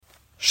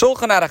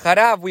Shulchan Aruch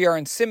Harav, we are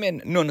in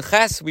Simin Nun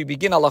Ches. We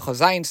begin Halacha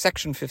Zayin,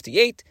 section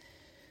 58.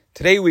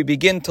 Today we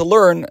begin to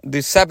learn the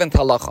 7th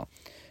halacha.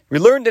 We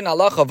learned in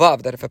Halacha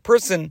Vav that if a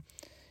person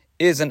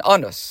is an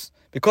anus,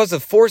 because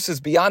of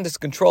forces beyond his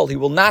control, he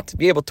will not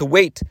be able to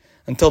wait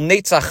until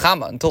Netzach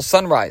Chama, until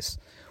sunrise,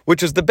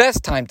 which is the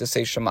best time to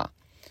say Shema.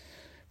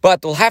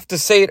 But we'll have to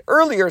say it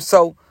earlier,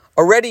 so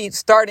already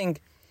starting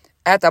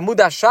at Amud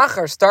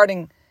HaShachar,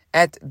 starting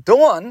at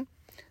dawn,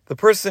 the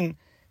person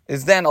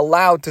is then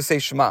allowed to say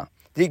Shema.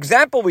 The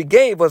example we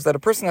gave was that a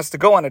person has to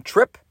go on a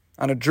trip,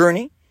 on a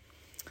journey,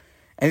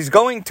 and he's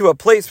going to a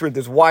place where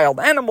there's wild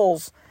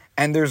animals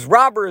and there's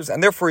robbers,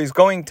 and therefore he's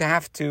going to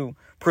have to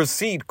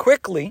proceed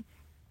quickly,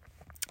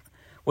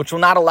 which will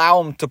not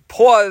allow him to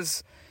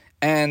pause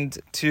and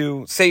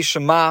to say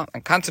Shema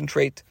and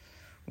concentrate,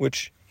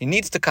 which he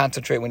needs to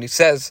concentrate when he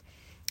says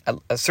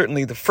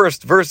certainly the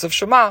first verse of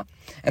Shema.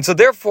 And so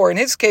therefore, in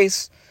his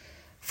case,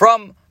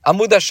 from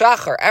Amud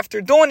HaShachar, after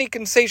dawn, he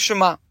can say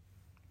Shema.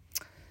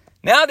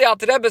 Now the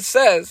Alter Rebbe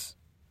says,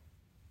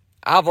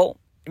 Aval,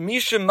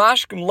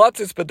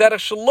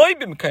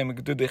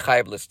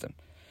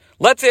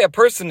 let's say a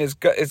person is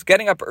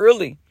getting up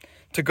early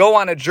to go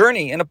on a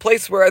journey in a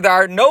place where there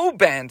are no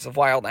bands of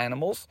wild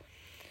animals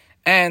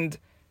and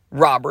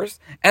robbers,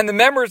 and the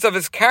members of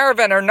his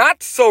caravan are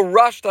not so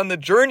rushed on the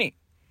journey,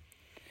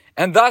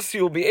 and thus he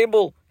will be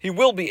able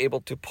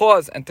to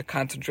pause and to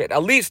concentrate,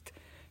 at least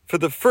for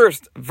the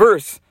first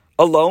verse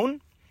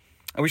alone.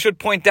 And we should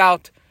point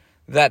out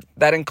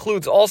that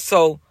includes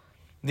also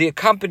the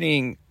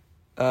accompanying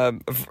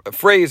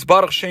phrase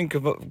Baruch Shem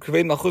Kaved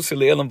Malchusi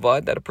Le'elam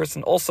Vad, that a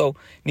person also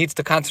needs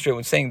to concentrate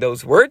when saying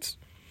those words.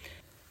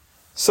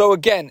 So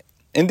again,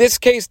 in this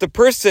case, the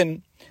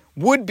person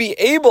would be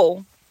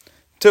able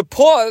to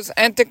pause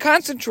and to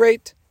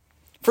concentrate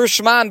for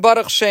Shema and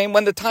Baruch Shem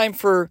when the time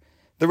for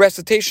the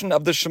recitation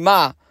of the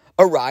Shema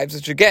arrives,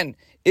 which again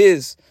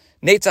is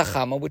Netzach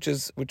Chama, which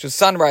is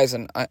sunrise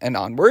and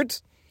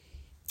onwards,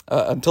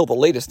 until the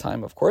latest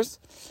time, of course.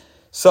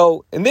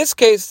 So in this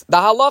case, the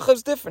halacha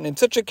is different. In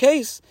such a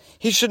case,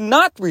 he should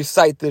not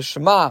recite the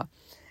Shema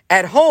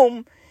at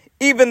home,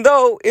 even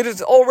though it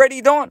is already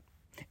dawn.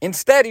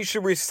 Instead, he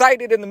should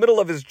recite it in the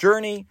middle of his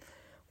journey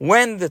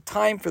when the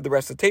time for the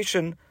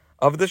recitation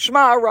of the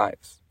Shema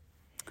arrives.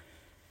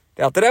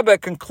 The Alter Rebbe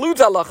concludes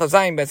halacha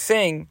Zayin by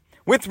saying,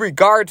 with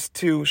regards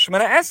to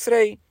Shemana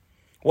Esrei,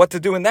 what to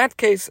do in that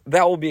case,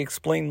 that will be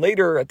explained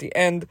later at the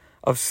end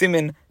of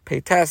Simin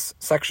Peites,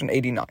 section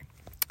 89.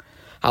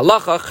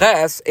 Halacha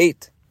Ches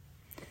 8.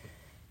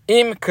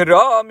 Im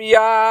kra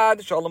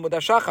miyad shalom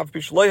udashachaf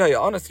bishloy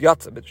hayanas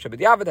yatsa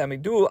b'shebediyavad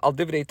hamidu al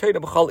divrei Torah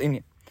b'chal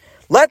inyan.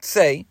 Let's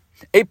say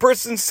a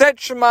person said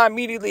Shema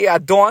immediately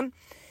at dawn,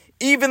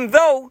 even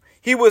though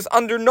he was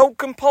under no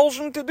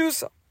compulsion to do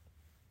so.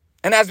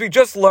 And as we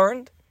just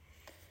learned,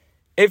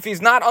 if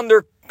he's not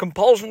under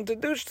compulsion to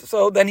do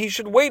so, then he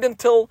should wait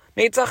until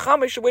Netzach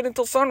Chama, he should wait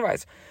until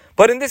sunrise.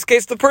 But in this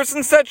case, the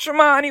person said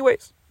Shema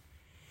anyways.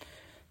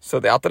 So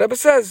the Alter Rebbe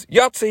says,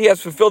 Yatsa, he has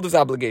fulfilled his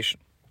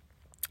obligation.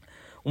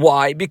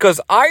 Why?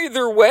 Because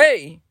either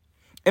way,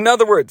 in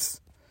other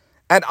words,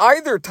 at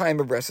either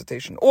time of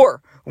recitation,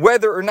 or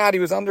whether or not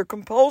he was under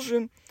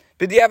compulsion,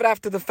 b'diavad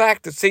after the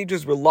fact, the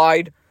sages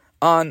relied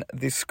on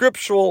the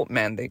scriptural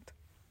mandate.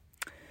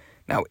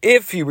 Now,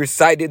 if he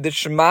recited the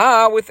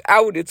Shema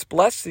without its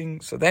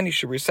blessing, so then he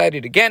should recite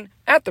it again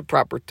at the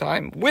proper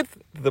time with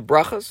the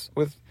brachas,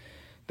 with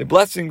the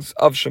blessings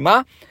of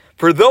Shema.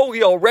 For though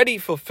he already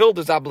fulfilled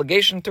his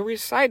obligation to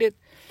recite it,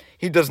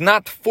 he does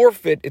not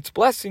forfeit its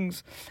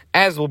blessings,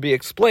 as will be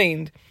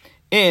explained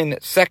in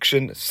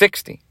section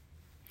 60.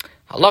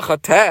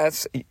 Halacha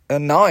Tes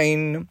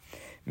 9.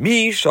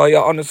 Mi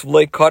shaya anus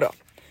v'loi kara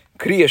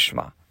kriya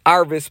Shema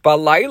arvis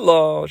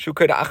balayla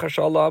shukada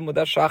achashala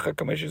mudashachar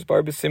kameshis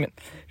bar b'simin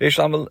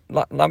reishlam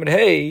lamed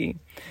hey.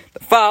 The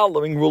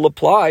following rule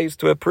applies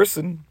to a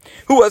person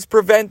who was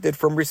prevented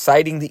from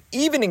reciting the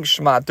evening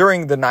Shema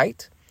during the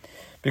night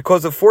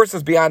because of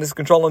forces beyond his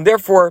control, and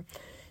therefore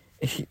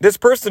this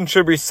person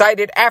should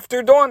recite it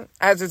after dawn,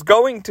 as is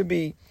going to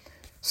be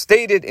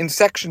stated in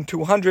section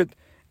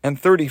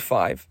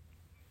 235.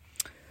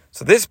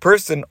 So this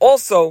person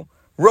also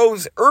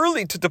rose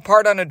early to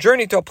depart on a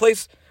journey to a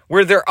place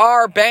where there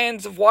are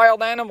bands of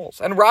wild animals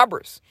and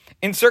robbers,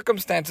 in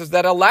circumstances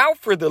that allow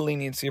for the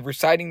leniency of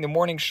reciting the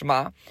morning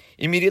Shema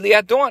immediately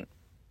at dawn.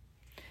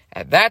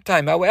 At that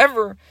time,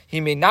 however,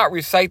 he may not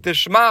recite the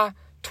Shema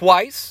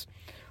twice,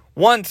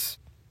 once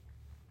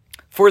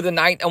for the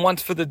night and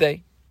once for the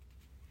day.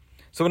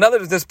 So in other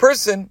words, this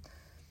person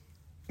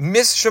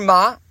missed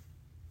Shema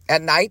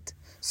at night,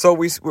 so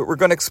we're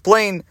going to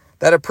explain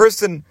that a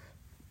person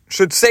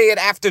should say it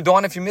after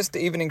dawn if you missed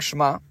the evening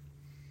Shema.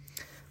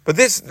 But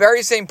this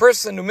very same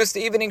person who missed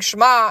the evening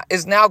Shema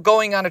is now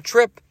going on a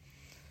trip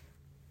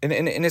in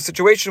a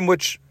situation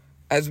which,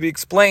 as we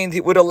explained,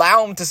 it would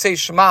allow him to say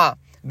Shema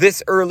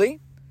this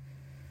early.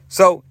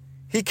 So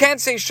he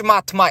can't say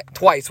Shema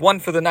twice, one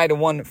for the night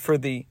and one for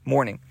the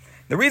morning.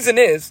 The reason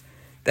is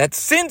that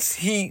since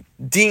he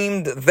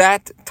deemed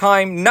that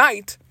time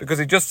night, because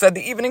he just said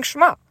the evening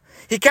Shema,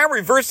 he can't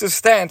reverse his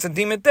stance and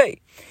deem it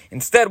day.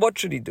 Instead, what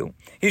should he do?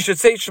 He should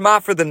say Shema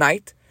for the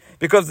night,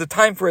 because the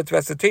time for its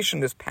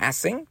recitation is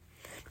passing.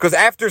 Because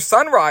after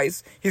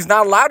sunrise, he's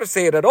not allowed to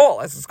say it at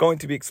all, as is going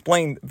to be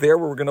explained there,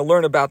 where we're going to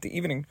learn about the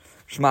evening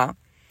Shema.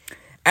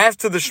 As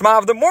to the Shema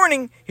of the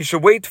morning, he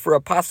should wait for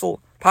a possible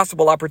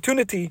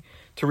opportunity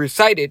to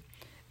recite it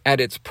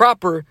at its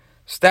proper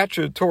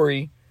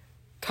statutory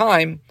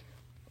time.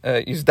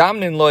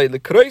 Izdamnin loy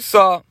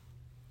l'kroisa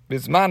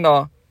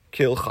bizmana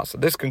kilchasa.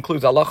 This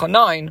concludes Halacha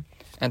 9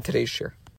 and today's share.